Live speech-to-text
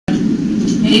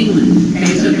England.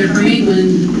 Okay, so if they're from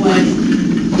England, what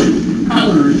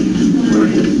color are they?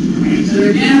 Okay, so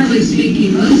they're generally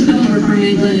speaking, most of them are from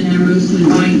England and they're mostly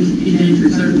white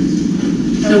indentured servants.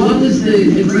 So what was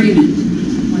the agreement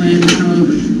when they come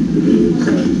over?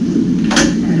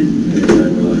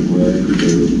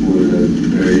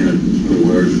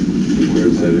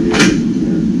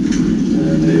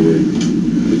 And they would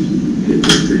get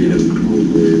their freedom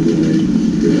hopefully when they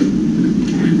could.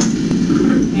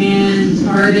 And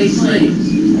are they slaves?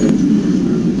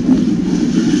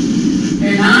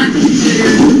 They're not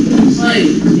considered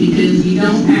slaves because you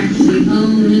don't actually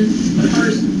own the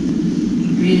person.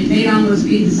 I mean, it may almost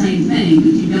be the same thing,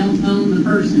 but you don't own the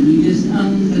person. You just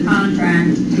own the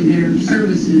contract to their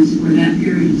services for that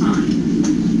period of time.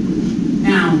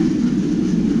 Now,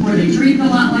 were they treated a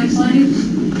lot like slaves?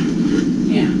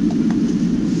 Yeah.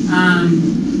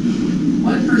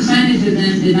 What percentage of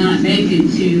them did not make it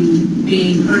to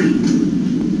being free?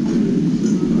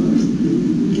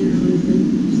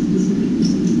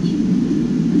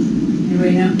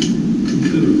 Anybody know?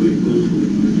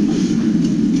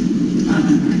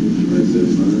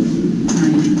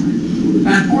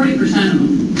 About 40% of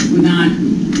them would not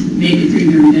make it through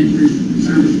their indentured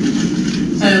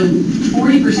services. So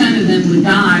 40% of them would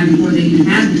die before they even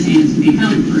had the chance to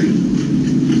become free.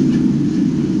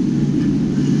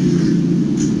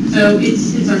 So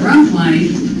it's a rough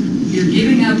life. You're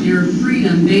giving up your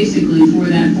freedom basically for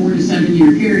that 4 to 7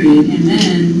 year period, and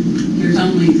then there's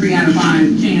only 3 out of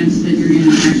 5 chance that you're going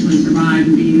to actually survive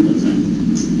and be able to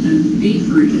be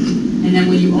free. And then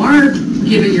when you are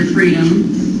given your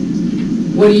freedom,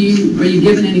 are you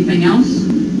given anything else?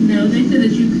 No, they said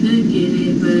that you could get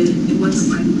it, but it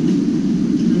wasn't likely.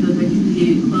 They said that you could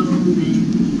get clothes and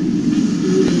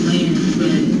food and land,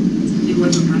 but it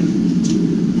wasn't likely.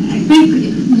 I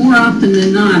think more often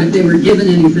than not, if they were given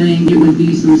anything, it would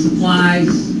be some supplies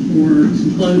or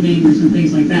some clothing or some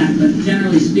things like that. But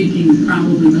generally speaking,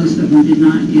 probably most of them did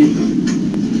not get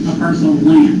a parcel of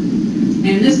land.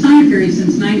 And in this time period,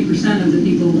 since 90% of the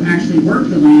people actually work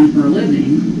the land for a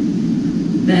living,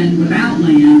 then without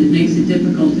land, it makes it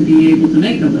difficult to be able to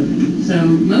make a living. So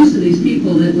most of these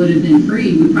people that would have been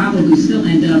free would probably still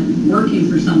end up working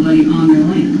for somebody on their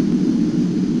land.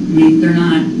 I mean, they're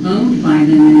not owned by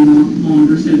them any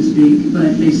longer, so to speak,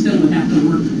 but they still would have to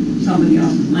work somebody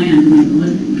else's land to make a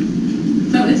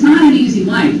living. So it's not an easy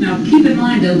life. Now, keep in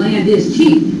mind, though, land is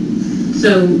cheap.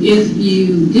 So if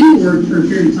you do work for a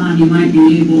period of time, you might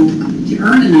be able to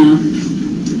earn enough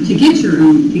to get your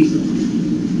own piece of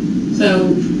land.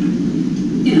 So,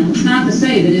 you know, it's not to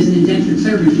say that as an indentured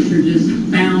servant that you're just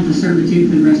bound to servitude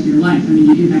for the rest of your life. I mean,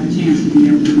 you do have a chance to be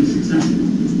able to be successful.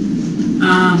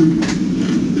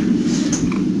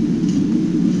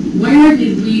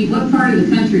 What part of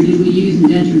the country did we use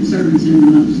indentured servants in the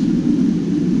most?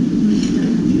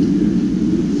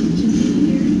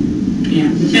 Yeah,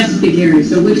 the Chesapeake area.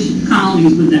 So which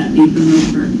colonies would that be for the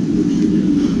most part?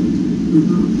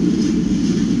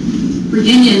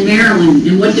 Virginia and Maryland.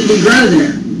 And what did we grow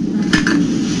there?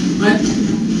 What?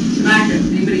 Tobacco.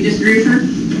 Anybody disagree with her?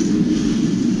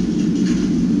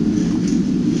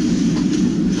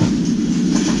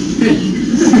 Good.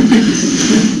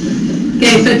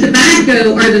 Okay, so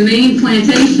tobacco are the main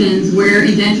plantations where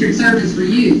indentured servants were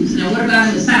used. Now, what about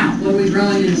in the South? What are we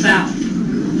growing in the South?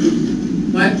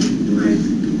 What?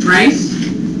 Rice.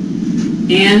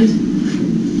 And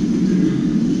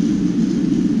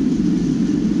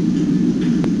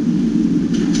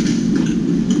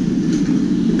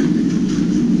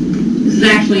this is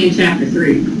actually in chapter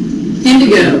 3.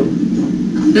 Indigo.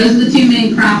 Those are the two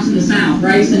main crops in the South,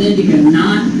 rice and indigo,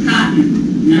 not cotton.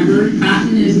 Remember,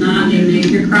 cotton is not a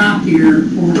major crop here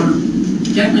for,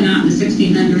 definitely not in the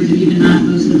 1600s and even not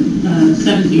most of the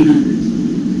 1700s.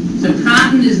 So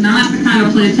cotton is not the kind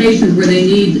of plantations where they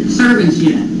need servants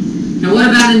yet. Now what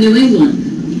about in New England?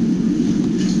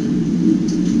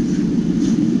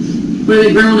 What are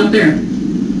they growing up there?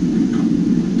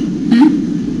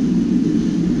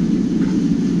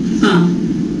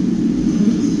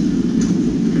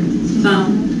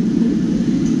 Some.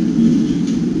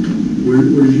 Where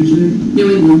did you say? New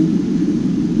England.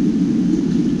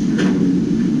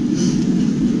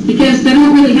 Because they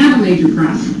don't really have a major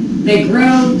crop. They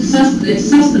grow, it's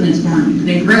sustenance farming.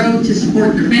 They grow to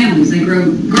support their families. They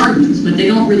grow gardens, but they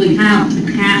don't really have a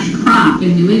cash crop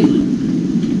in New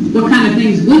England. What kind of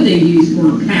things would they use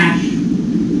for cash?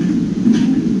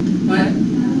 What?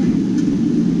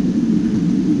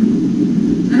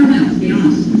 I don't know, to be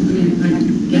honest. I mean, I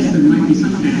guess there might be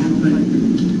some cash, but...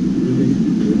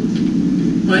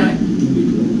 What?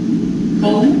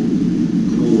 Coal?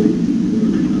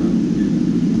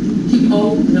 Cheap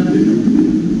coal? Is that what you're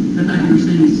saying? I thought you were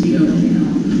saying COAL.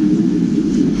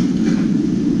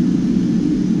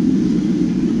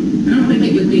 I don't think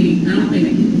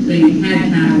if they had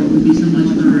cattle, it would be so much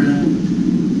for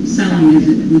selling as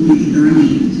it would be for their own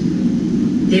needs.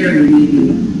 Dairy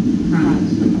maybe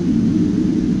products.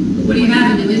 But what do you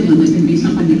have in New England that can be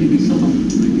something that can be sold?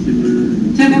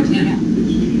 Timber, yeah.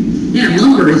 Yeah,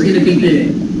 lumber is going to be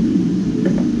big.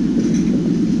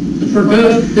 For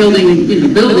both building,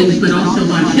 buildings, but also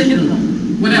like shipbuilding.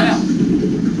 What else?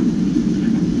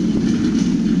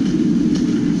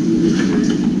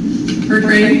 Fur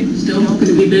trade, still going to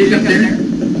be big up there.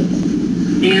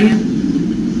 And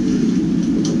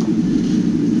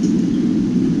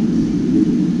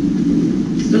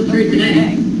still true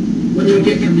today. What do we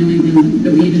get from New England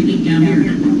that we even eat down here?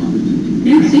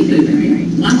 Yeah, seafood, right?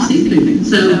 A lot of seafood.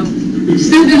 So it's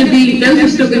still going to be, those are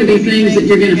still going to be things that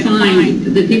you're going to find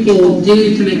that people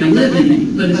do to make a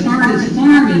living. But as far as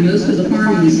farming, most of the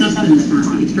farming is sustenance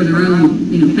farming. It's for their own,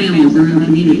 families, their own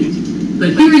communities.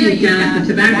 But here you've got the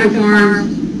tobacco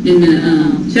farms in the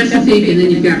Chesapeake, and then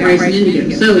you've got rice and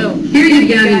indigo. So here you've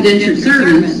got indentured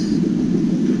servants.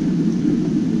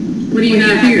 What do you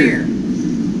have here?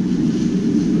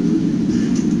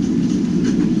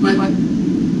 What?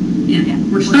 Yeah.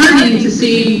 We're starting to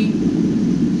see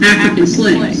African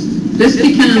slaves. This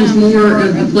becomes more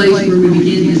of the place where we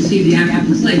begin to see the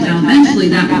African slaves. Now, eventually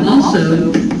that will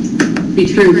also be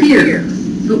true here.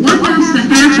 But what has to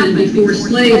happen before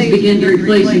slaves begin to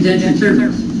replace indentured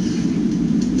servants?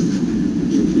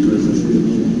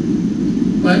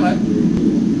 What?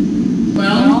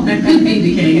 Well, that could be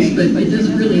the case, but it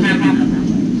doesn't really happen that way.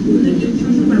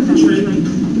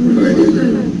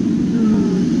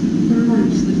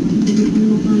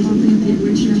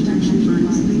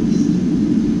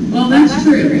 Well, that's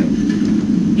true.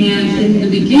 And in the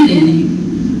beginning,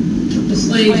 the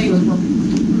slaves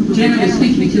were, generally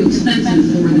speaking, too expensive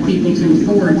for the people to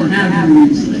afford to have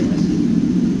permanent slaves.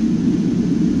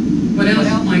 What else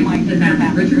might have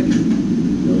happened, Richard?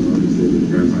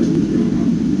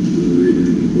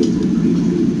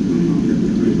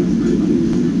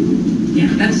 Yeah,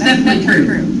 that's definitely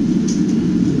true.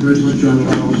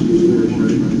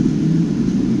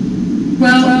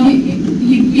 Well,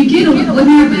 you get what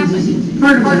happens is,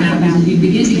 part of what happens is you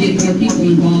begin to get more people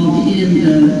involved in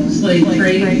the slave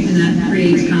trade, and that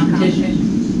creates competition.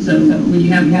 So when you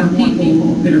have more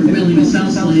people that are willing to sell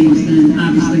slaves, then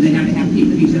obviously they have to compete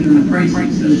with each other on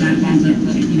pricing, so that ends up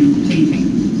changing.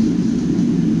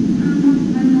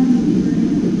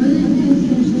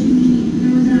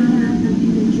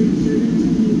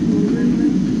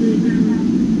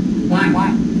 Why?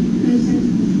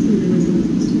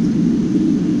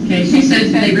 Okay, she said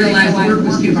they realized the work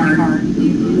was too hard.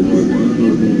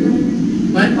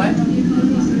 What?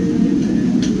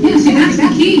 Yeah, see, that's the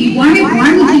key. Why would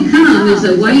you come as a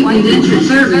white indentured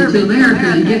servant to America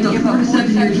and give up 4 to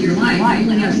 7 years of your life?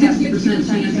 You only have 60%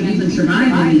 chance of even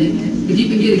surviving it if you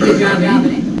can get a good job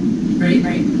in it, right?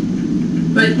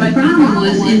 But the problem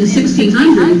was, in the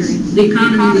 1600s, the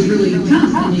economy was really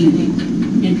tough,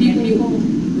 and people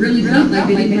really felt like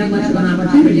they didn't have much of an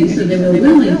opportunity, so they were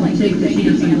willing to take the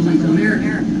chance on going to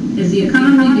America. As the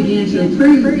economy began to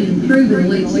improve in the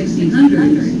late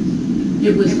 1600s,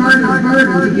 it was harder and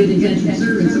harder to get indentured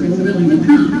servants that were willing to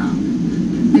come.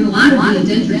 And a lot of the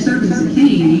indentured servants that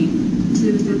came,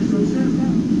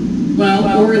 well,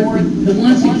 or the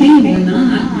ones who came were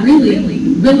not really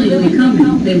willingly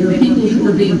coming. They were people who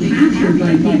were being captured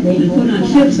by people and put on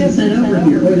ships and sent over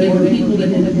here, or they were people that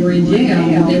were in jail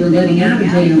that they were letting out of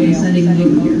jail and sending them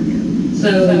over here.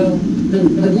 So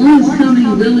the ones coming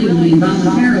willingly and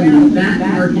voluntarily, that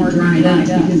market dried up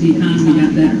because the economy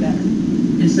got better.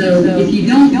 And so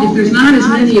if there's not as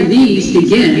many of these to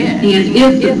get, and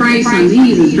if the price on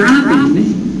these is dropping,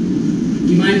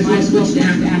 you might as well switch to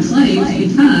African slaves,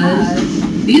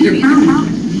 because these are permanent.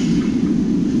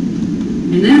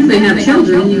 And then if they have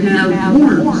children, you have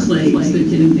more slaves that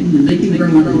can grow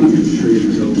up.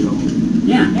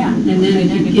 Yeah, and then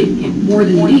if you get more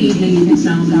than you need, then you can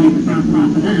sell them and make a profit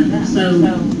off of them. So,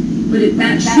 but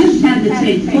that shift had to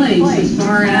take place as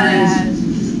far as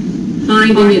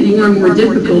finding it more and more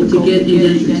difficult to get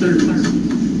indentured servants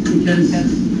because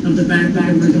of the fact that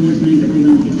there was always many different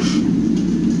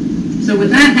levels. So with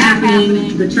that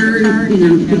happening, the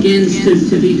turn, begins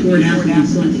to be toward African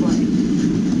slaves.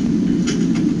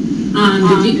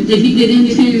 Did he get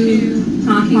into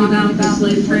talking about the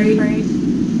slave trade?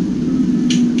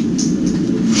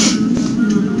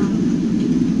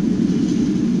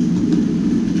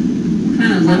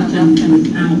 Kind of left him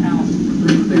without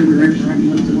very clear direction.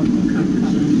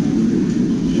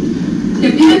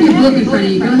 you have your book in front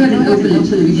of you, go ahead and open it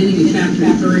to the beginning of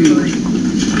chapter 3.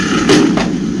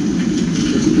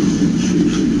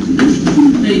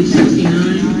 Page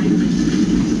 69.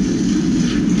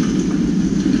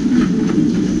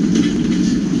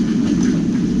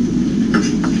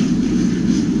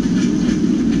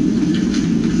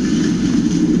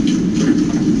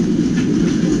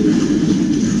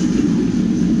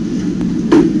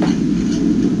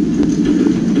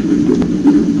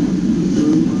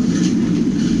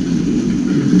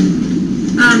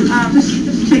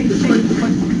 Just take a quick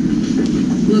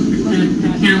look at the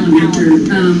calendar.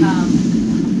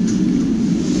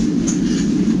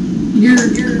 Your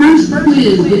first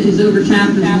quiz, which is over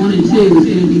chapters 1 and 2, is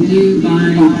going to be due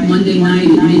by Monday night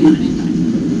at midnight.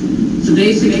 So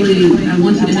basically, I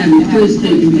want you to have your quiz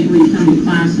taken before you come to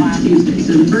class next Tuesday.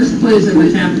 So the first quiz over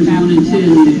chapters 1 and 2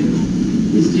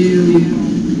 is due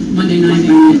Monday night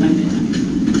by midnight.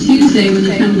 Tuesday, when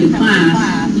you come to class,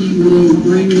 you will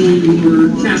bring me your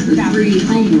chapter 3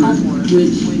 homework,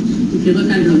 which, if you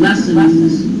look under lessons,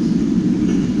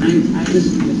 I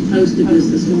just posted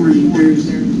this morning. There's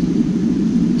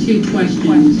 2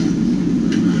 questions.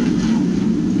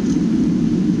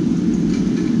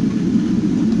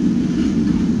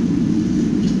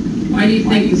 Why do you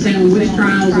think the Salem witch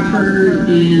trials occurred,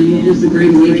 and what was the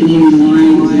Great Awakening, and why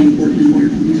is it important in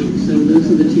American history? So those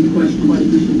are the 2 questions that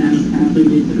you should have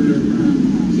completed for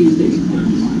Tuesday's class.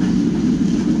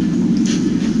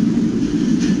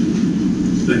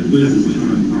 That quiz is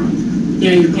time.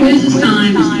 Yeah, your quiz is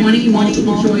timed. It's 20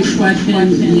 multiple choice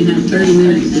questions, and you have 30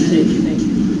 minutes to take it.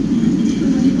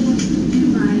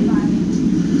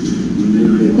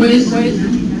 Quiz,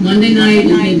 Monday night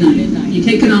at midnight. You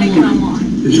take it online.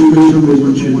 Is your quiz number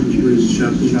 1 quiz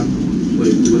chapter?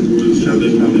 Like,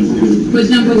 Quiz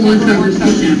number 1 covers 2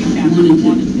 chapters, 1 and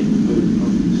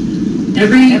 2.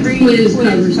 Every quiz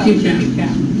covers 2 chapters.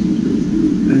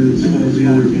 And it's all the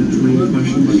other 20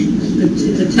 questions?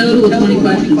 It's a total of 20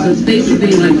 questions, so it's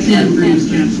basically like 10 for each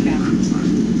chapter.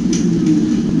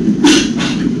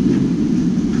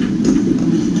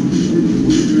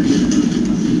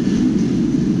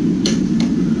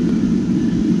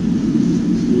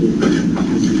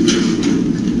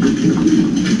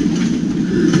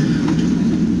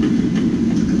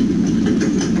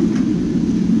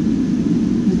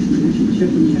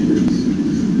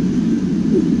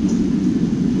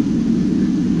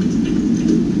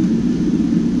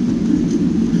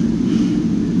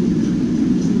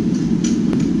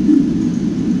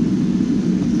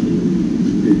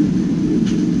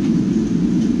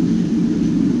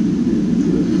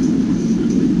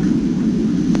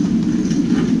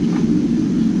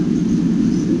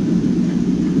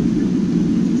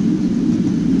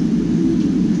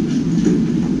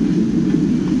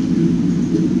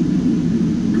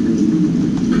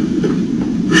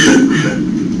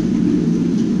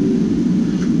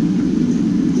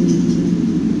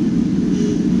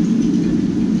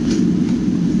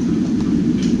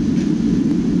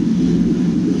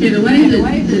 Okay, the way that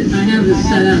I have this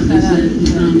set up is that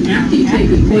after you take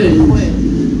the quiz,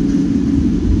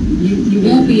 you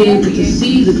won't be able to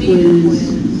see the quiz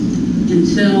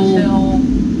until,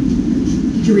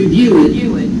 to review it,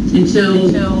 until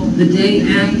the day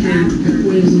after the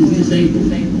quiz is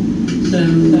disabled. So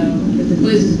if the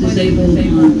quiz is disabled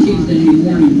on Tuesday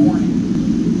morning,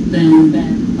 then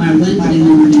by Wednesday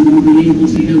morning you'll be able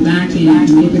to go back in and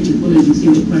look at your quiz and see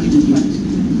what questions you asked.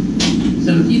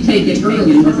 So if you take it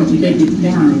early, or if you take it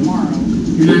tomorrow,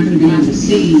 you're not going to be able to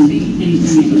see anything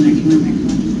until next week,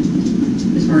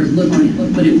 as far as looking at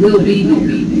it. But it will be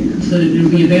there, so that it will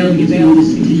be available to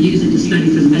use it to study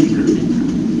for the midterm.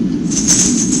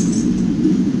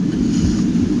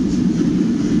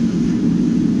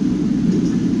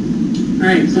 All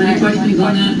right, so any questions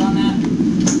on that?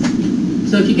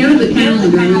 So if you go to the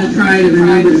calendar, I'm going to try to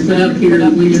remember to put up here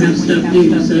when you have stuff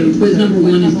due. So quiz number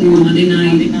 1 is due Monday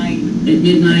night at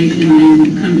midnight, and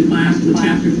then come to class with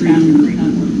chapter 3 homework.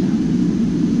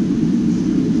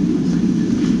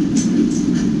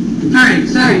 All right,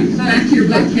 so back to your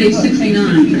book, page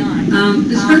 69.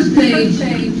 This first page,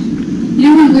 you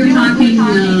know when we were talking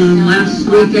last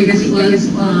week, I guess it was,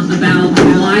 about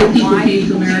why people came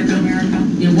to America?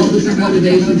 You know, what was their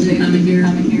motivation to coming here?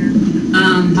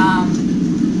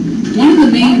 One of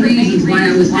the main reasons why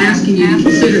I was asking you to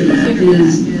consider that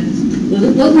is,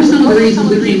 well, what were some of the reasons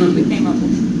we came up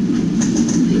with?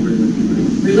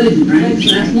 Religion, right? So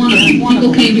that's one of them.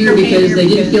 People came here because they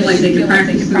didn't feel like they could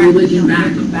practice their religion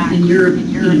back in Europe,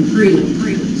 freely.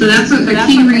 So that's a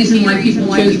key reason why people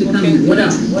chose to come here. What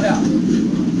else?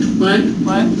 What?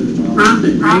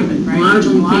 Profit, right? A lot of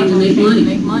them came to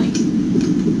make money.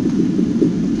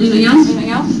 Anything else?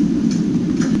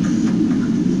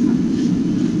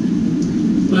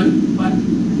 What?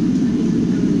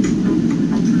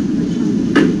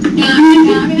 Yeah, I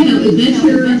mean,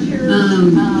 adventure,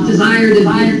 desire to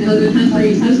visit other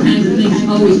countries, those kinds of things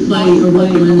always play a role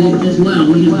in it as well.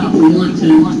 People want to,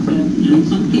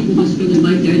 some people just really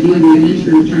like the idea of the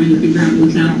adventure of trying to figure out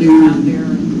what's out there,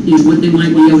 what they might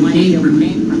be able to gain from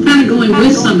it. Kind of going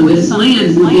with some of this,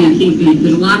 land would be a key thing,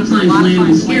 because a lot of times land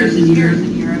was scarce in Europe,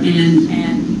 and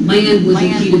land was the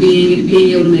key to being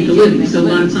able to make a living. So a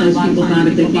lot of times people thought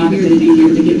if they came here, they'd be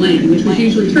able to get land, which was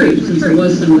usually true, since there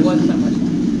was so much.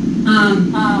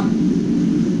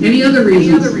 Any other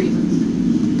reasons?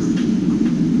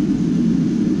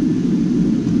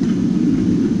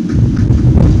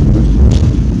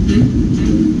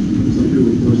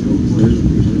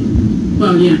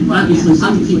 Well, yeah, obviously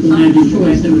some people had the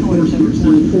choice. They were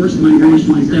forced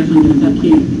migration was definitely going to be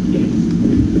key.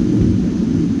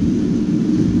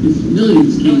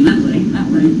 Millions came that way,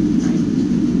 right?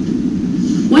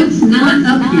 What's not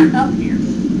up here?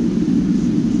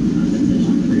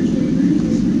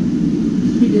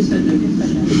 He just said that.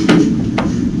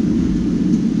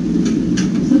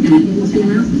 Looking at you, what's your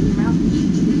mouth?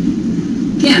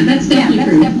 Yeah, that's definitely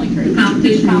true. The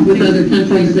competition with other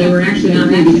countries, they were actually not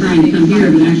maybe trying to come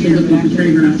here, but actually looking for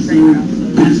trade routes, so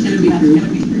that's going to be true.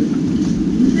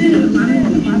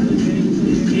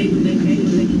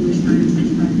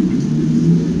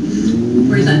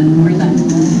 Where's that?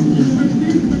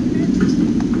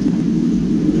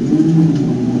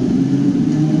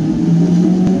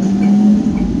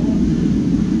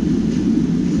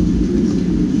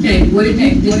 Okay,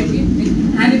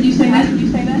 how did you say that?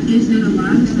 Is it a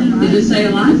lot of stuff? Did it say a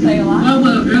lot?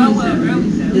 Well,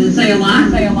 Did it say a lot?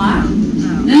 No.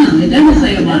 No, it doesn't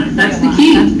say a lot. That's the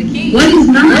key. What is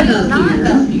not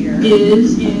up here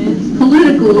is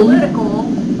political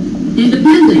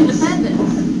independence.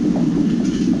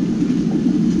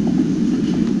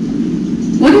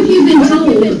 What have you been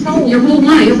told your whole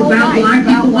life about black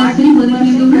people left England and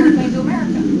came to America?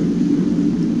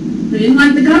 They didn't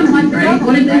like the government, right?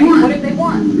 What did they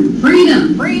want?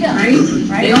 Freedom, right?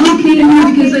 They all came here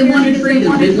because they wanted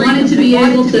freedom. They wanted to be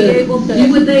able to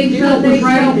do what they felt was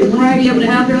right. They wanted to be able to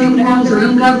have their own laws, their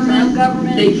own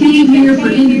government. They came here for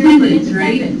independence,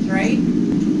 right?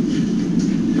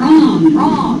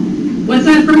 Wrong. What's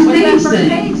that first page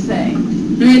say? I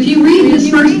mean, if you read this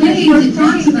first page, it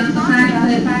talks about the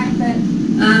fact that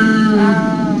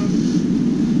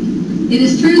it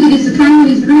is true that as the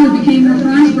colonies grew and became more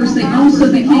prosperous, they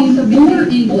also became more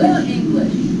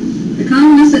English. The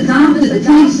colonists adopted the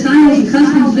taste, styles, and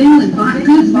customs of England, bought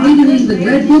goods made in England,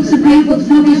 read books and pamphlets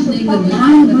published in England,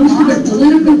 modeled most of their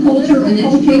political, culture, and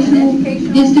educational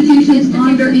institutions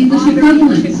on their English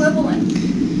equivalents.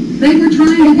 They were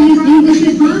trying to be as English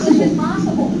as possible.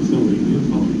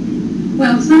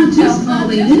 Well, it's not just all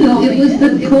they knew, it was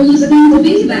the coolest thing to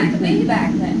be back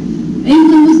then.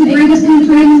 England was the greatest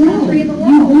country in the world. You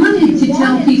wanted to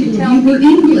tell people you were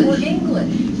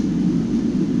English.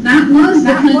 That was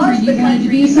the country you wanted to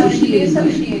be associated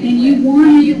with. And you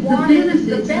wanted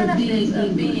the benefits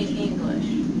of being English.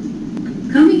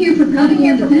 Coming here for political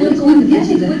independence wouldn't get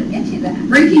you that.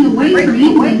 Breaking away from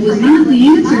England was not the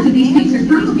answer to these people's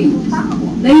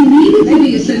problems. They needed to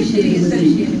be associated with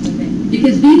England.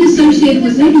 Because being associated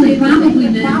with England probably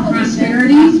meant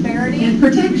prosperity and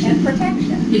protection.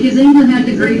 Because England had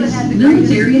the greatest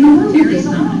military in the world at this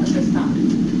time.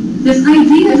 This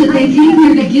idea that they came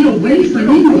here to get away from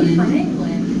England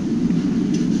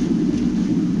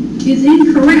is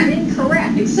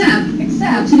incorrect. Except,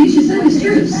 what Tanisha said is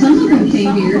true. Some of them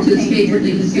came here to escape what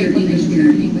they considered English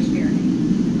tyranny.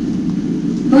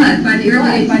 But by the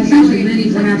early 18th century, many,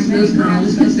 perhaps most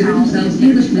colonists, considered themselves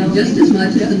Englishmen just as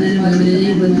much as the men and women in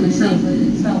England themselves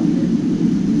did.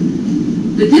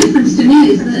 The difference to me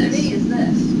is this.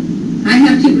 I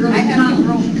have two girls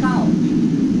in college.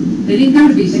 They didn't go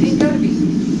to BC.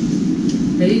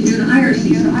 They didn't go to IRC.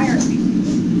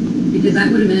 Because that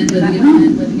would have meant living at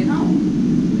home.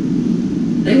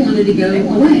 They wanted to go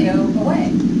away.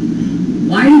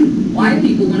 Why do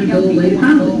people want to go away to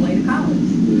college?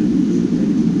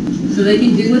 So they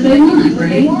can do what they want,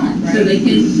 right? So they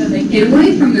can get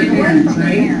away from their parents,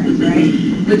 right?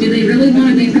 But do they really want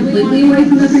to be completely away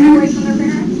from their parents?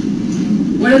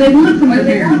 What do they want from their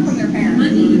parents?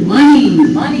 Money.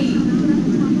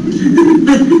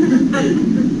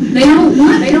 They don't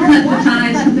want to cut the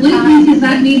ties completely because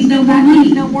that means no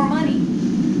more money.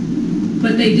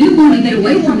 But they do want to get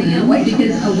away from them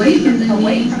because away from them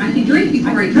means I can drink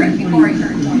before I turn 20.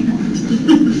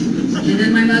 And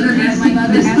then my mother has to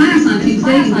miss class on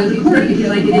Tuesday and go to court because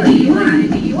I did a DUI.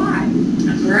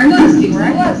 That's where I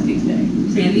was Tuesday.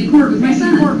 Standing in court with my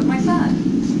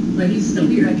son. But he's still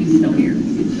here.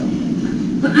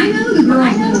 But I know the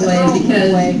girls went away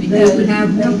because they would have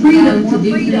more freedom to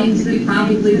do things that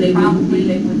probably they wouldn't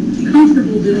be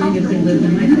comfortable doing if they lived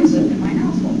in my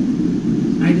household.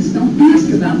 I just don't ask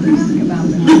about those things.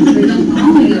 They don't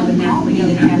call me up and ask me to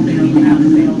have to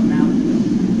bail them out.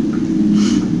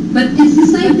 But it's the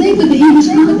same thing with the English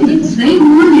colonies. They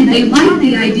liked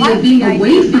the idea of being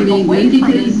away from England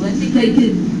because they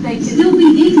could still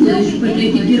be English, but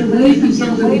they could get away from some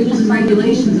of the rules and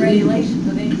regulations of England.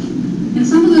 And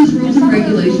some of those rules and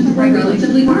regulations were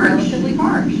relatively harsh.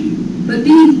 But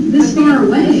being this far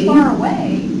away,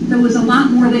 there was a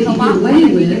lot more they could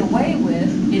get away with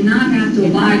and not have to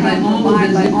abide by all of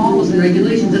those rules and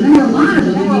regulations. And there were a lot of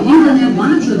them. I mean, England had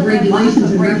lots of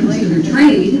regulations in reference to their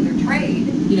trade.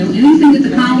 You know, anything that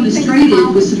the colonists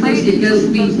traded was supposed to be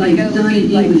like done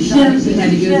in English ships. It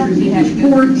had to go through English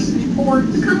ports.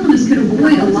 The colonists could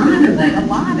avoid a lot of that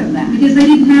because they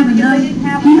didn't have enough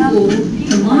people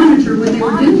to monitor what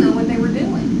they were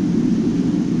doing.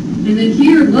 And then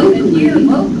here locally,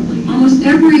 almost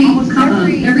every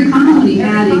colony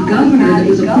had a governor that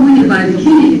was appointed by the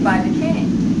king.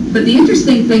 But the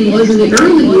interesting thing was in the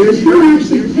early years, who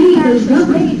actually paid those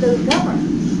governors?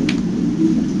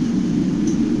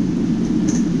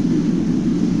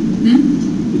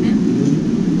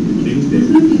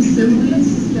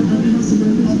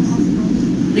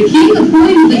 The king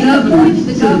appointed the governors,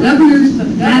 so the governors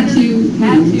had to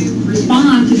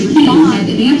respond to the king, had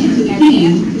to answer to the king,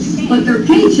 but their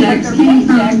paychecks came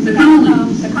from the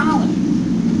colonies.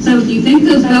 So do you think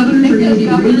those governors are going to be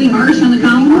really harsh on the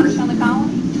colonies? A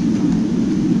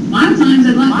lot of times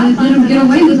they let them get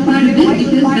away with quite a bit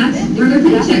because that's where their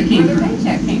paycheck came from.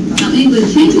 Now England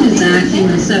changes that in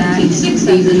the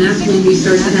 1760s, and that's when we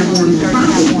start to have more and more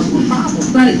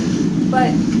problems.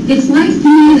 But it's like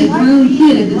being a grown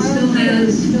kid that still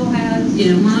has, you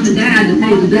know, mom and dad to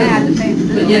pay the bills,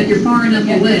 but yet you're far enough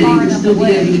away to still be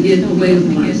able to get away with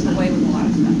a lot of stuff.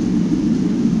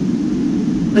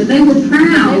 But they were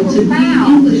proud to be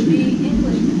Englishmen.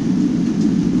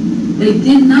 They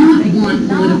did not want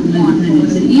political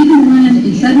independence, and even when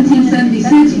in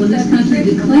 1776, when this country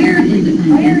declared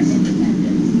independence,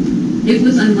 it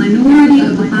was a minority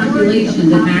of the population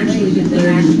that actually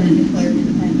declared independence.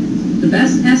 The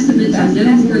best estimates are no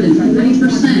more than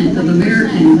 40% of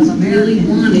Americans really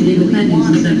wanted independence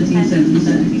in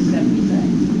 1776.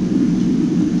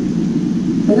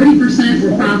 40%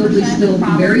 were probably still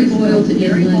very loyal to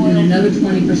England, and another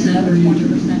 20% were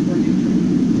neutral.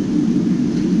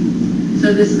 So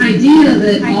this idea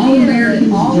that all Americans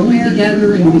joined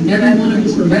together and every one of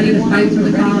us were ready to fight for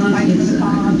the cause is a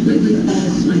completely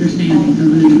false understanding of the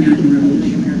American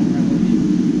Revolution.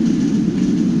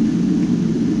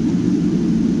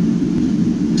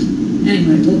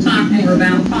 Anyway, we'll talk more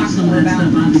about some of that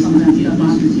stuff, obviously, when we get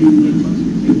closer to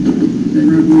the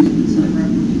revolution.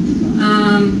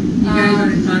 You guys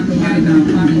already talked a lot about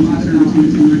colonial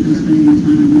servitude, so I'm not going to spend any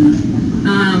time on that.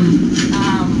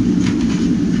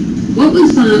 What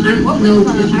was, I don't know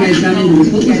if you guys got into this,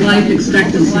 what was life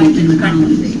expectancy in the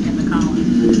colonies?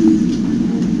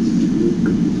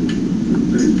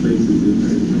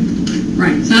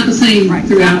 Right, it's not the same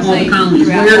throughout all the colonies.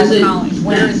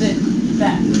 Where is it?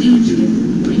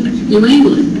 New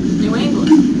England.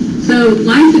 So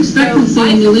life expectancy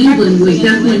in New England was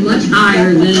definitely much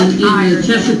higher than in the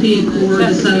Chesapeake or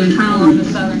the Southern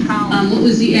colonies. What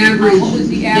was the average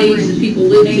age that people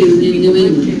lived to in New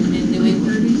England?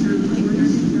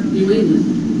 New England.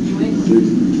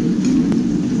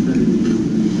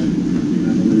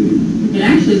 It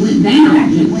actually went down.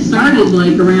 It started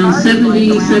like around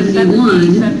 70, 71,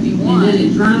 and then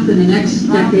it dropped in the next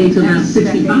decade to about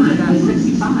 65.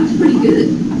 That's pretty good.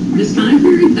 This time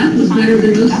period, that was better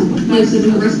than most of the places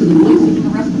in the rest of the world.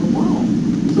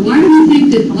 So why do you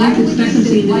think that life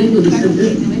expectancy in New England is so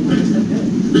good?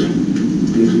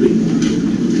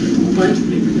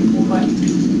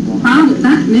 Probably,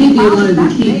 that may be one of the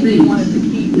key things,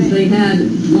 is they had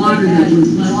water that was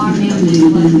less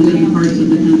contaminated than the other parts of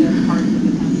the country.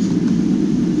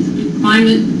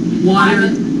 Climate,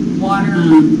 water,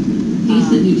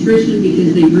 decent nutrition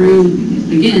because they grew,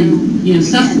 again, you know,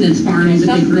 sustenance farming, but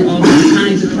they grew all different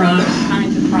kinds of crops.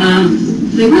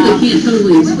 They really can't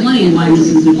totally explain why this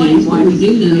is the case, but we do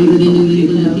know that in New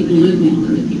England people live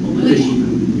longer.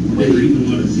 They eat a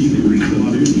lot of seafood.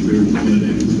 I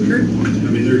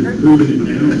mean, they're proving it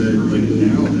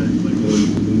now that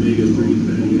omega-3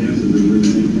 fatty acids are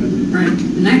really good. Right,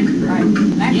 and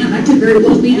that could very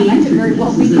well be the answer.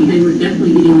 Is that they were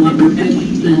definitely eating a lot more fish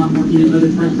than other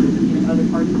parts of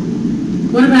it.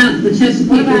 What about the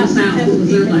Chesapeake and the South? What was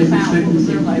their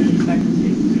life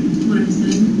expectancy? What I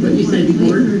said. What you said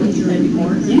before?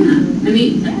 Yeah. I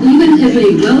mean, even as a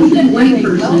wealthy white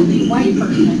person, you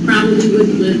probably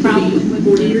would live to be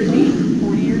 40 years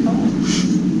old. I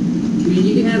mean,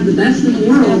 you can have the best in the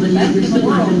world, and yet you're still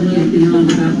not going to live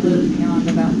beyond about 40.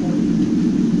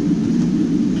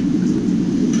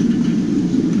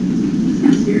 Kind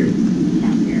of scary.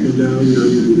 And now you're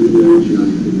going to do that, you're not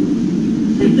going to do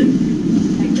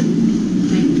Thank you.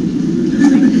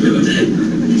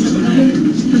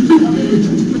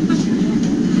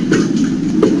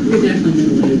 You're definitely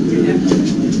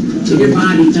middle-aged. So your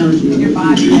body tells you. it.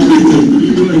 One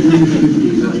of the things that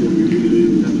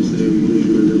you have to say, we believe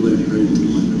in the life, right?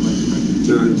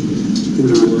 Not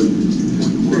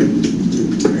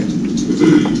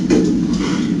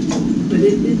 41. But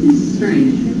it is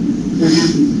strange what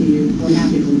happens to you.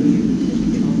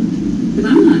 Because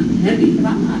I'm not heavy.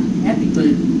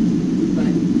 But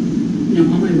you know,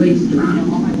 all my weight's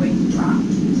dropped.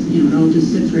 You know, it all just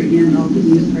sits right here, and all just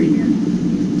sits right here.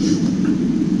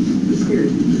 It's scary.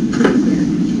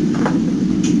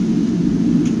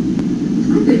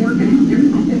 I've been working out there.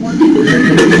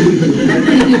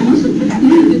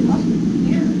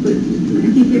 But I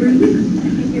can't get rid of it.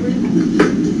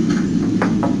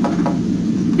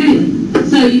 Anyway,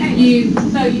 so you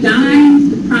die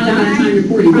probably by the time you're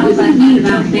 40. What does that mean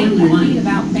about family life?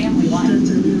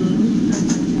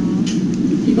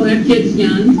 People have kids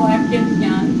young.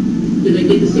 Do they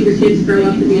get to see their kids grow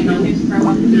up to be adults? No. A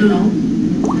lot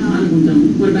of them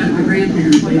don't. What about their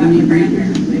grandparents? They don't need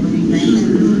grandparents.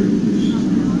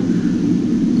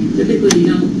 Typically, you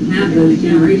don't have those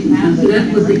generations. Now, so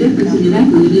that was the difference in New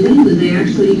England. In New England, they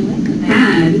actually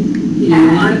had, you know,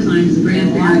 a lot of times the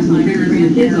grandparents and the parents and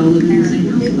the kids all lived in the same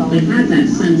house. They had that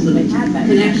sense of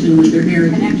connection with their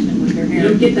heritage. You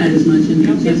don't get that as much in the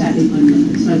Chesapeake and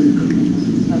the southern countries.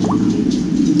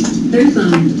 You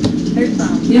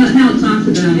know how it talks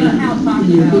about,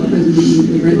 in your book presentation,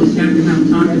 we read this chapter, how it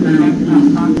talked about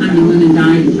how many women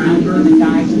died in childbirth and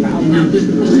how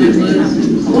difficult that was.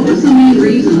 What was the main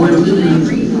reason why women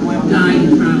died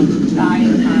in childbirth?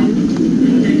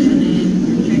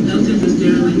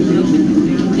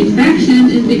 Infection,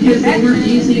 and because they weren't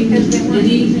using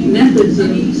any methods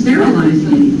of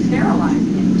sterilizing.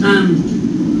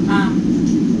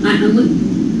 I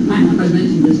don't know if I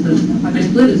mentioned this, but I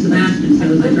live in Sebastian, so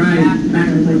as I drive back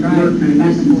and forth to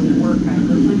work, I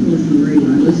listen to the radio. I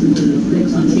listen to the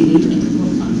books on CD.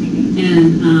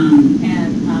 And I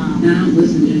don't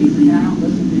listen to anything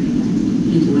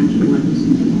intellectual. I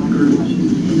listen to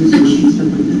music and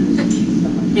stuff like that.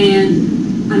 And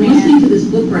I'm listening to this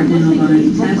book right now by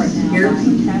Tess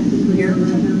Harrison.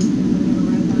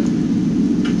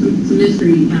 It's a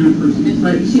mystery kind of person,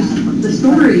 but the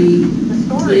story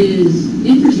is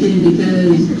interesting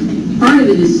because part of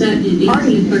it is set in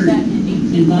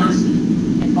 1830 in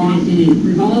Boston, and it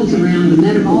revolves around a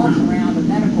medical house.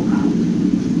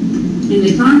 And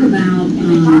they talk about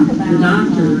the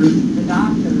doctor,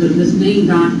 this main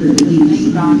doctor that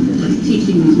he's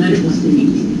teaching these medical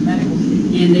students,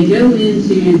 and they go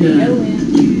into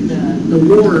the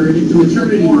ward, the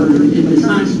maternity ward at this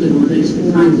hospital that's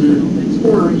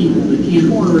for people that can't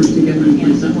afford to go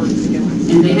anyplace else.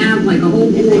 And they have like a whole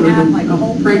board of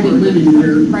pregnant women that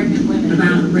are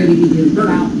about ready to give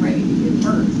birth.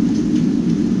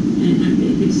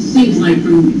 And it seems like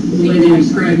from the way they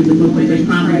describe in the book that there's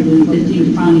probably 15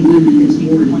 to 20 women in this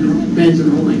ward, and their beds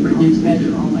are all like right next to each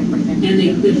other. And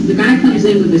the guy comes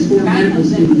in with his 4 medical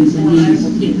students, and he's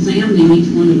examining each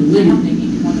one of the women.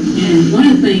 And one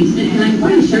of the things, and I'm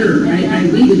pretty sure, I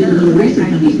need to do a little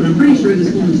research on this, but I'm pretty sure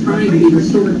this woman's trying to be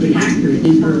historically accurate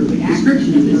in her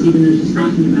description of this, even though she's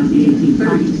talking about the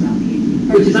 1830s,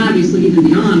 which is obviously even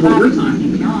beyond what we're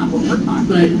talking about.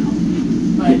 But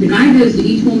the guy goes to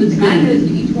each woman's bed,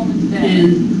 and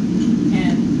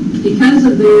because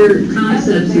of their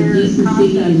concepts of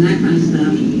decency and that kind of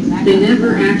stuff, they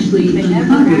never actually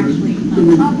uncover the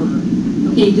woman.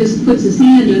 He just puts his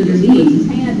hand underneath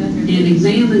and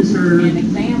examines her,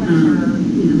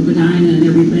 vagina and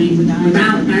everything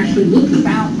without actually looking.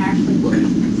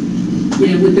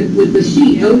 Yeah, with the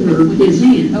sheet over his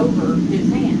hand.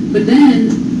 But then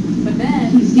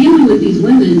he's dealing with these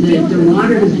women that their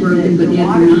water is broken, but yet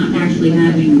they're not actually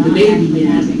having the baby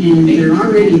yet, and they're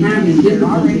already having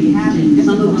difficulties, and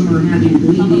some of them are having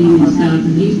bleeding and stuff,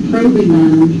 and he's probing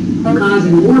them and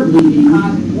causing more bleeding.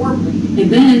 And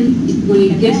then when he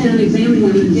gets done examining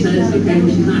them and says, okay, well,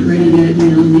 she's not ready yet,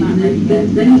 and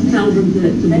then he tells them to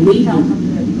believe her.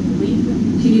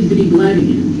 She needs to be bled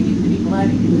again.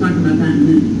 We'll talk about that in a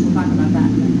minute.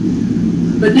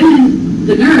 But then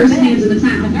The nurse hands him a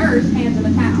towel.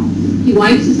 He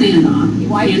wipes his hand off,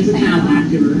 hands the towel back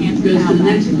to her, goes to the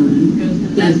next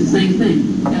woman, does the same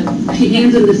thing. She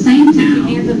hands him the same towel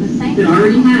that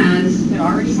already has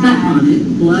stuff on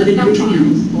it, blood and everything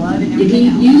else. And he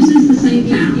uses the same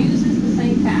towel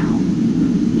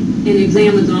and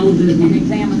examines all of his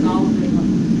wounds.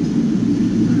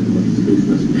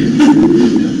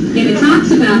 And it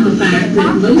talks about the fact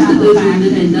that most of those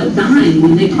women end up dying,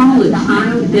 and they call it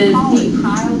child dead fever.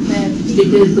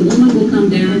 Because the woman will come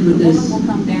down with this,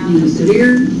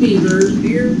 severe fever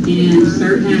and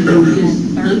start having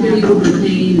just unbelievable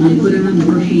pain, and they put her on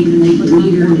morphine, and they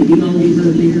bleed her, and they do all these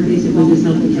other things, and basically just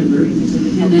help to kill her.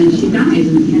 And then she dies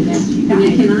in a few days. And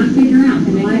they cannot figure out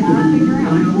the life of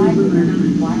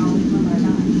them, why all these women are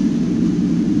dying.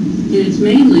 And it's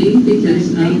mainly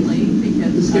because of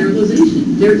the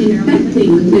sterilization. They're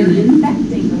infecting women.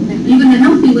 Even the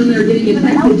healthy women are getting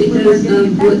infected because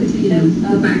of what,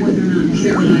 the fact that they're not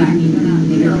sterilizing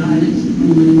and they're on the next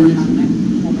woman.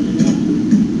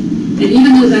 And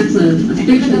even though that's a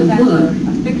fictional book,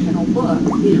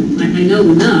 I know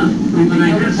enough from what I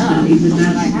have studied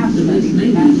that that's the most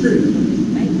mainly true.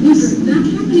 Was that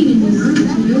happening in Europe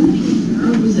too?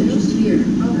 Or was it just here?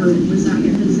 Or was that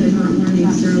because they weren't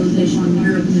learning sterilization in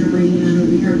Europe and they're bringing it over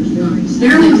here?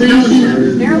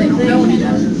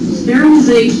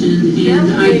 Sterilization and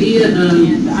the idea of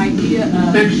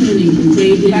infection and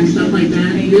contagion and stuff like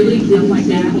that really didn't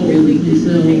take hold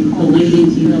until the late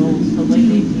 1800s.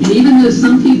 And even though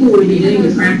some people were beginning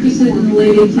to practice it in the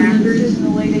late 1800s,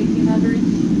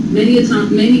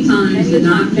 many times the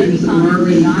doctors that were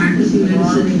already practicing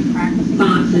medicine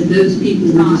thought that those people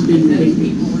were just being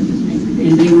ridiculous.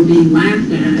 And they were being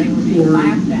laughed at for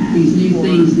these new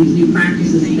things, these new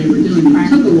practices that they were doing. It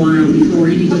took a while before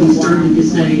anybody started to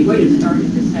say, wait a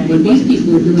minute, what these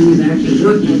people are doing is actually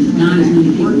working, not as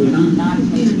many people are dying.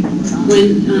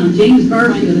 When James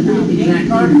Garfield, I forget the exact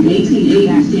year, in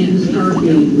 1880, James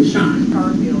Garfield was shot.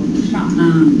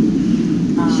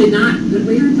 Should not have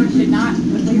been,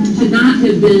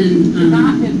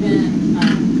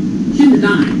 shouldn't have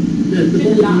died. The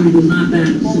bullet wound was not that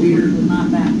severe.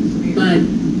 But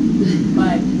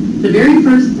the very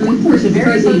first, of course, as the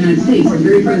President of the United States, the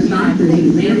very first doctor that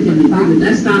examined him, they were the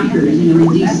best doctors, in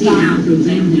D.C. out to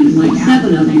examine him, like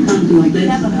 7 of them come to his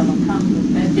bedside.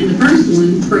 And the first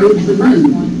one probes the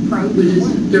wound with his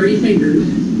dirty fingers.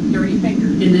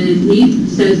 And then he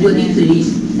says what he thinks.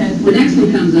 The next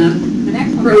one comes up,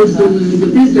 probes the wound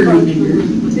with his dirty fingers,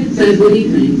 says what he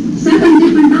thinks. 7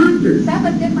 different doctors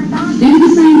do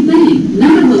the same thing.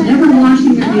 None of them ever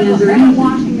washing their hands or anything.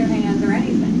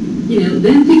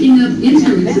 Then picking up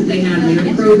instruments that they have there,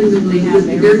 probing them with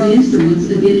dirty instruments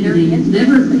that did anything,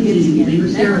 never cleaned anything or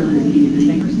sterilized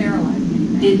anything.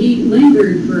 And he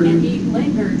lingered for, he's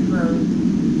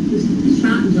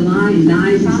shot in July and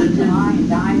dies in September.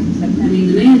 I mean,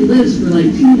 the man lives for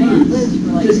like 2 months,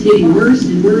 just getting worse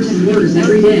and worse and worse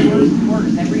every day.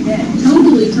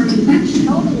 Totally from infection.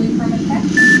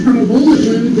 From a bullet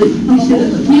wound that he should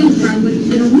have healed from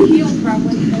within a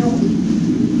week.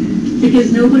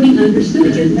 Because nobody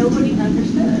understood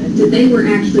that they were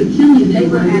actually killing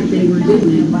them by what they were doing to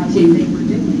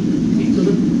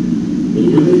They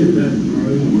did that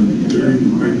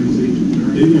during pregnancy.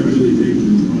 They weren't really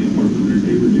taking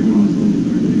they were doing also.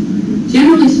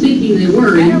 Generally speaking, they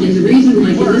were, and the reason,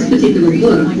 like in this particular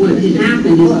book, what had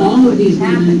happened is all of these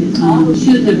women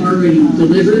should have already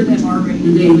delivered,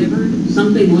 and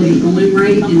something wasn't going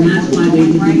right, and that's why they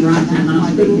had been brought to the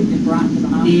hospital.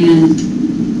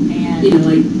 And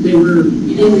like they were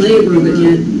in labor, but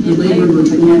yet the labor was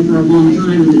going for a long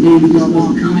time, and the baby just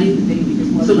wasn't coming.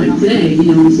 So like today, in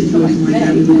a situation like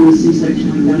that, we would do a C-section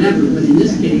or whatever, but in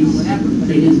this case,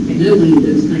 they didn't know any of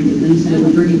those kind of things, so they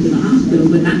would bring him to the hospital,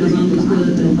 but that was almost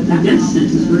a death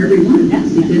sentence for everyone,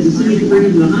 because as soon as you bring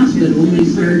him to the hospital, and they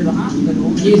start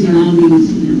using all these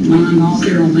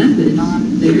non-sterile methods,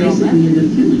 they basically end up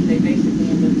killing.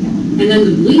 And then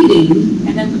the bleeding,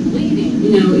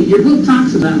 your book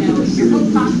talks about this.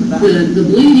 The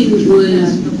bleeding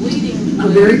was a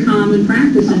very common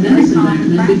practice in medicine back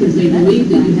then, because they believed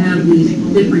that you have these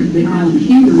different, they call them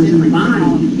humors in the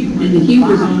body, and the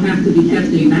humors all have to be kept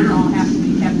in balance.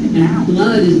 And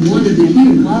blood is one of the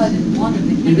humors.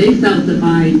 And they felt that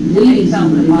by bleeding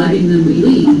somebody, letting them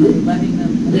bleed,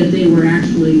 that they were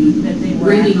actually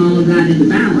bringing all of that into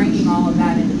balance.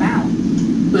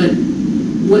 But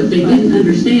what they didn't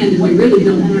understand is we really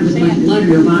don't have as much blood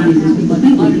in our bodies as people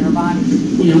think we do.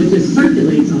 It just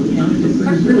circulates all the time.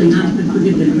 It's really not, I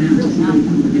forget that amount.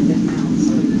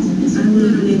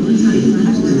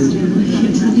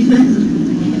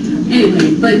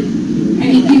 Anyway, but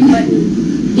if you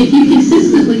if you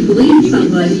consistently bleed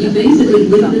somebody, you basically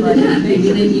bleed them to death. And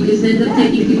then you just end up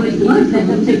taking too much blood from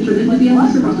them for them to be able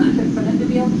to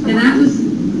survive. And that was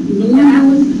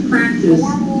normal practice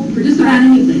for just about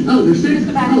anything. Oh, they're sick.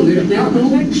 Oh, they're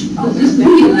cold. Just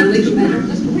bleed them and make them better.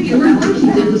 George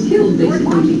Washington was killed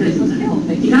basically because of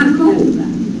that. He got a cold.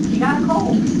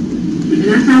 And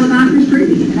that's how the doctors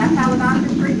treated him.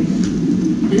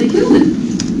 And they killed him.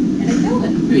 I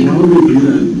mean, Why would they do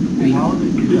that?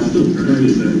 It's still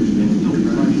practice that.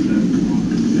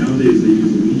 Nowadays they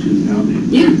use leeches nowadays.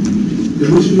 yeah. The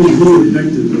mission was really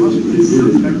effective, though, so they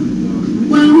did it.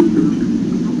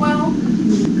 Well,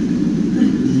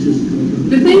 It's just,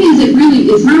 the thing is, it's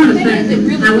not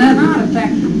effective. However,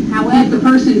 if the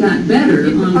person got better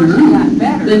on their own,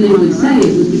 then they would say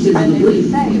it was because of the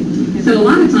bleed. So a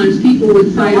lot of times people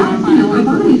would fight off, our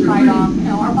bodies are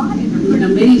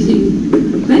amazing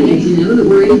things, that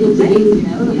we're able to do. A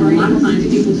lot of times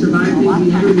people survive things we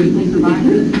never would think that they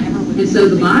could. And so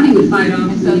the body would fight off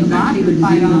the infection or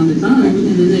disease on its own,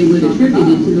 and then they would attribute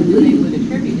it to the bleed.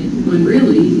 When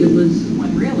really, it was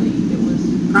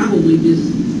probably just,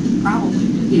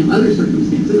 other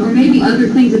circumstances, or maybe other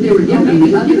things that they were giving.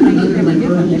 They were giving them other, like,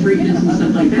 herbal treatments and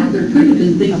stuff like that. There could have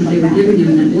been things that they were giving them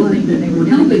in that blood that were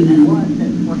helping them.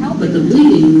 But the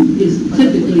bleeding is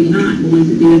typically not going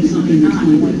to be something that's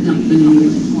going to help them anyway.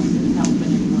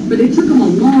 But it took them a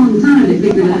long time to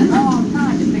figure that out.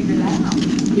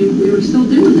 We were still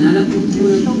doing that up until,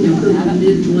 the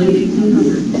mid to late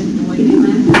 1800s. Can you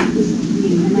imagine? I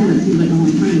know that seems like a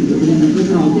long time ago, but in the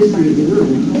overall history of the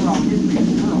world.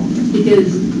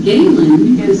 Because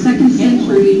Galen, the 2nd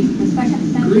century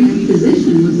Greek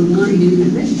physician, was the one who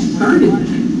started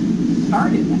that.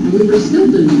 And we were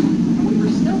still doing it.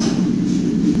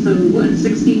 So what,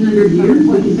 1,600 years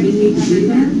we continue to do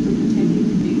that?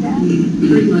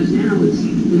 Pretty much now it's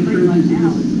pretty much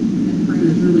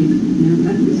there's really no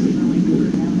efficacy for it.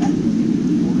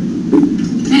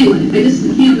 Anyway, I just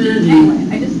can't imagine.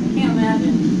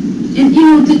 And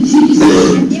did you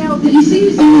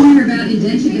see somewhere about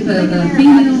indenture, if a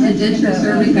female indentured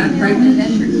servant got pregnant?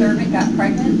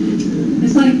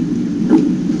 It's like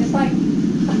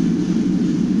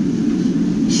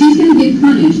she's going to get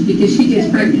punished because she gets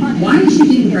pregnant. Why is she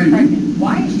getting pregnant?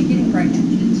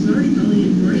 It's not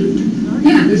really great.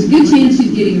 Yeah, there's a good chance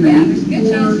she's getting raped.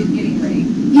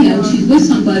 Or, she's with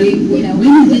somebody.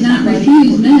 Women did not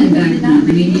refuse men back then. I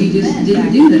mean, you just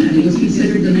didn't do that. It was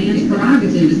considered the man's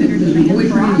prerogative. If it was your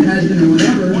boyfriend, your husband, or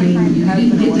whatever, I mean, you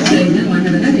didn't get to say, no, I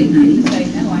have a headache, honey.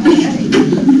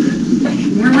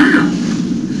 We're loud.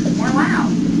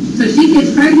 So she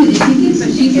gets pregnant, and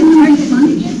she's going to get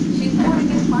punished.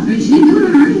 I mean, she didn't do it on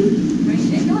her own.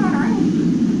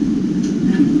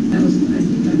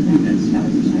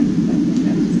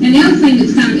 And the other thing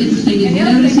that's kind of interesting is you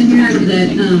notice in here that,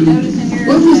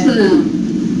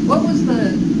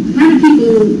 how do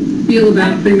people feel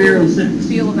about premarital sex? In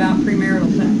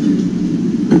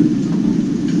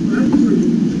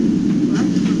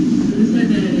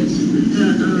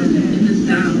the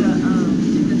South, that a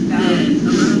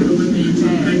lot of the women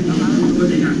were pregnant before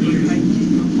they got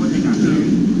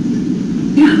married.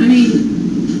 Yeah, I mean,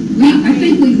 I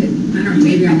think I don't know,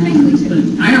 maybe I'm wrong on this, but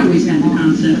I always had the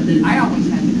concept that,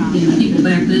 people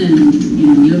back then,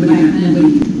 nobody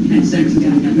had sex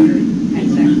until they got married.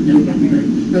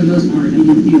 For the most part, they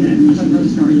didn't do that unless you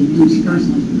started to lose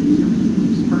personally.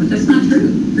 But that's not true.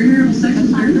 Premarital sex is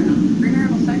very common.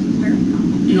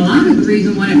 And a lot of the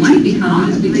reason why it might be common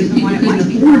is because people couldn't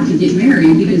afford to get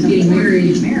married, because getting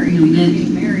married, meant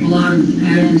a lot of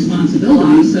added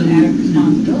responsibility, so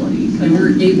they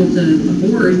weren't able to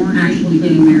afford actually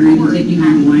getting married and taking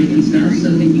on a wife and stuff, so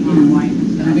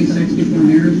having sex before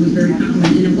marriage was very common,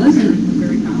 and it wasn't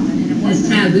as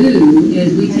taboo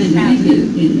as we tend to think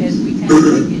it is.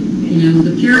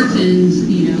 The Puritans,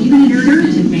 even in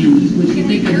Puritan families, which you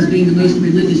think of as being the most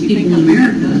religious people in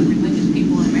America,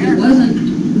 it wasn't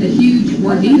a huge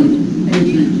ordeal with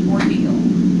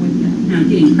them. Now,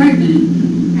 getting pregnant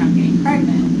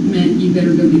meant you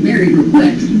better go be married real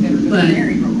quick. But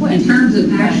in terms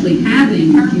of actually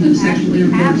having sexual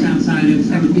intercourse outside of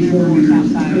before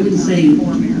marriage, I wouldn't say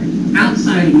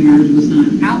outside of marriage was not.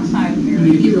 I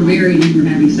mean, if you were married and you were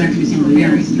having sex with somebody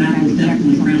else, that was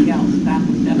definitely frowned upon.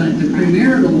 But the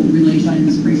premarital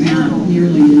relations were not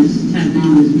nearly as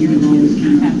taboo as we have always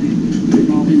kind of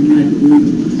been led to believe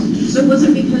it was. So was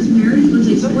it because marriage was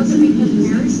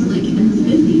like in the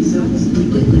 50s? So it was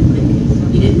completely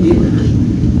like, you didn't do that.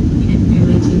 In the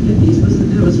 1950s,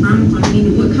 it was frowned upon. I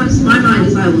mean, what comes to my mind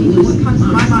is I will lose.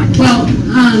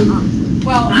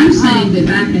 Well, I'm saying that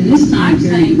back in this time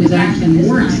period, it was actually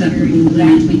more acceptable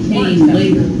than it became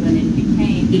later.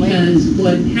 Because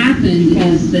what happened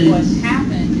is that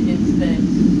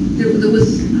there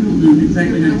was, I don't know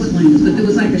exactly how to explain this, but there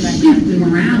was like a shift in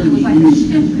morality in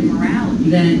this country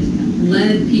that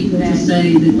led people to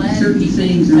say that certain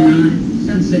things are not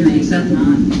considered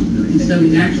acceptable. And so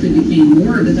it actually became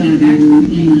more of a taboo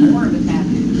in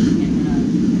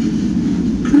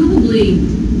probably,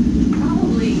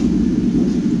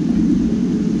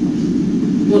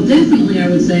 well, definitely I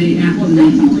would say after the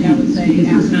 1920s, because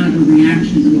it was kind of a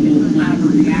reaction to the whole flat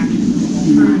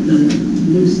earth, the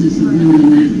looseness of women in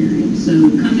that period. So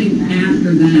coming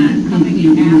after that,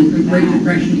 in the Great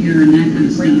Depression era and that kind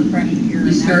of stuff,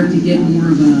 you start to get more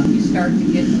of a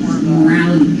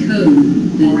morality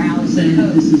code that says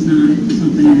this is not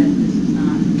something that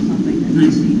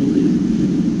nice people do.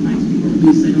 At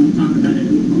least they don't talk about it.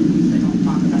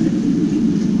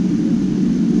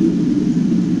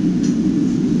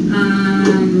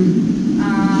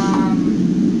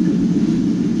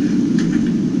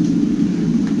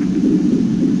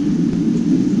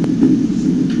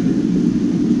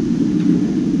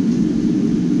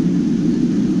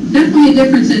 Definitely a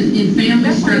difference in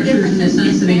family structures in the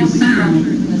sense that in the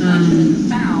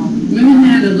South, women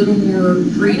had a little more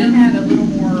freedom, a little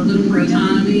more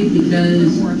autonomy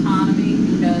because of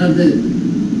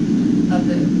a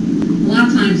lot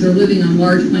of times they're living on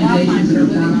large plantations that are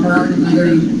far apart from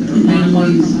other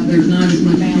families. There's not as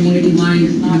much community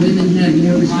life. Women had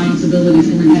more responsibility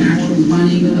for the actual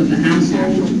running of the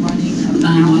household,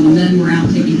 while the men were out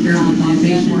taking care of the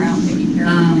plantation.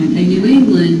 In New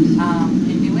England,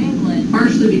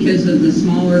 partially because of the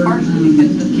smaller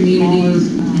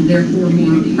communities, and therefore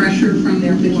more pressure from the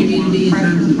community in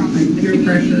terms of peer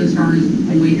pressure as far as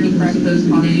the way people are supposed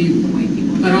to behave,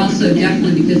 but also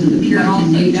definitely because of the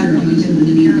Puritan nature of most of the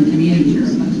New England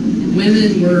communities.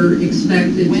 Women were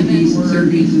expected to be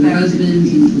subservient to their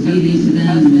husbands and obedient to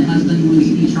them, and the husband was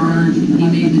in charge, and he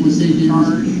made the decisions.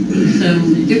 So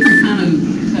different kind of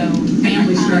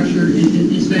family structure,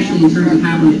 especially in terms of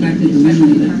how it affected the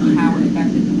women at that time.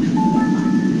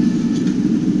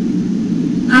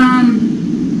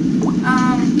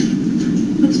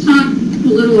 Let's talk a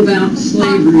little about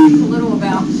slavery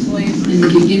and the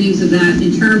beginnings of that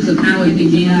in terms of how it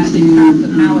began to